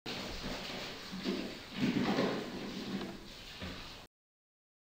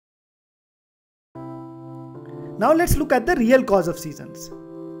Now let's look at the real cause of seasons.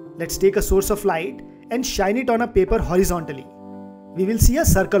 Let's take a source of light and shine it on a paper horizontally. We will see a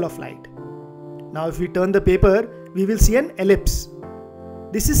circle of light. Now if we turn the paper, we will see an ellipse.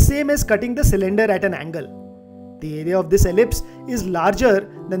 This is same as cutting the cylinder at an angle. The area of this ellipse is larger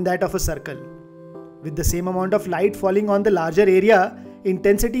than that of a circle. With the same amount of light falling on the larger area,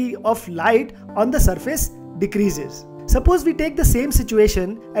 intensity of light on the surface decreases. Suppose we take the same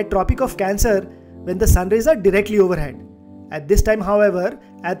situation at Tropic of Cancer when the sun rays are directly overhead. At this time, however,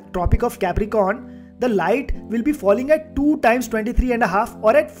 at Tropic of Capricorn, the light will be falling at 2 times 23.5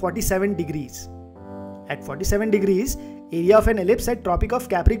 or at 47 degrees. At 47 degrees, area of an ellipse at Tropic of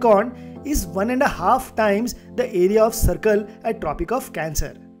Capricorn is 1.5 times the area of circle at Tropic of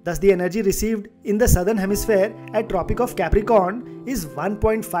Cancer. Thus, the energy received in the southern hemisphere at Tropic of Capricorn is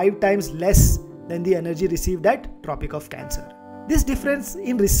 1.5 times less than the energy received at Tropic of Cancer. This difference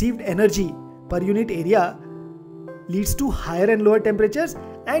in received energy per unit area leads to higher and lower temperatures,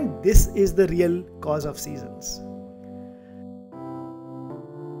 and this is the real cause of seasons.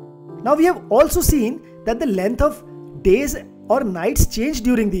 Now we have also seen that the length of days or nights change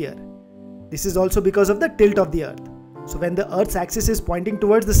during the year. This is also because of the tilt of the earth. So when the earth's axis is pointing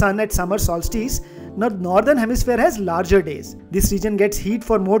towards the sun at summer solstice, the northern hemisphere has larger days. This region gets heat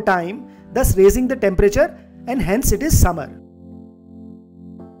for more time, thus raising the temperature, and hence it is summer.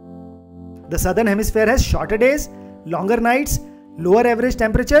 The southern hemisphere has shorter days, longer nights, lower average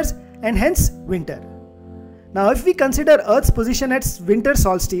temperatures, and hence winter. Now if we consider Earth's position at winter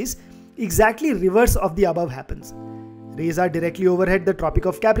solstice, exactly reverse of the above happens. Rays are directly overhead the Tropic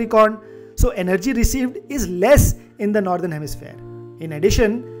of Capricorn, so energy received is less in the northern hemisphere. In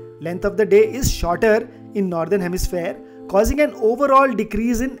addition, length of the day is shorter in northern hemisphere, causing an overall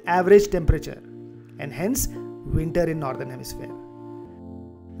decrease in average temperature, and hence winter in northern hemisphere.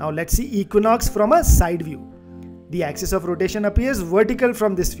 Now let's see equinox from a side view. The axis of rotation appears vertical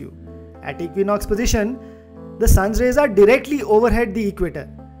from this view. At equinox position, the sun's rays are directly overhead the equator.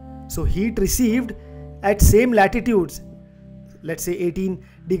 So heat received at same latitudes, let's say 18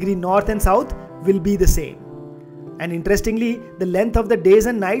 degree north and south, will be the same. And interestingly, the length of the days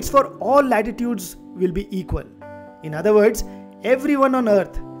and nights for all latitudes will be equal. In other words, everyone on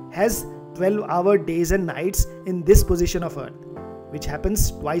Earth has 12-hour days and nights in this position of Earth, which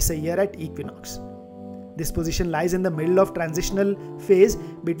happens twice a year at equinox. This position lies in the middle of transitional phase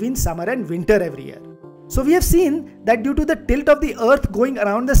between summer and winter every year. So we have seen that due to the tilt of the earth going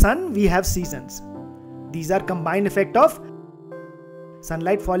around the sun, we have seasons. These are combined effect of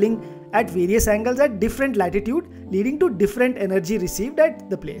sunlight falling at various angles at different latitude, leading to different energy received at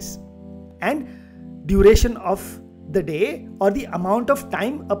the place, and duration of the day or the amount of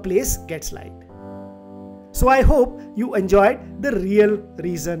time a place gets light. So I hope you enjoyed the real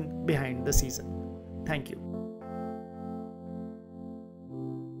reason behind the season. Thank you.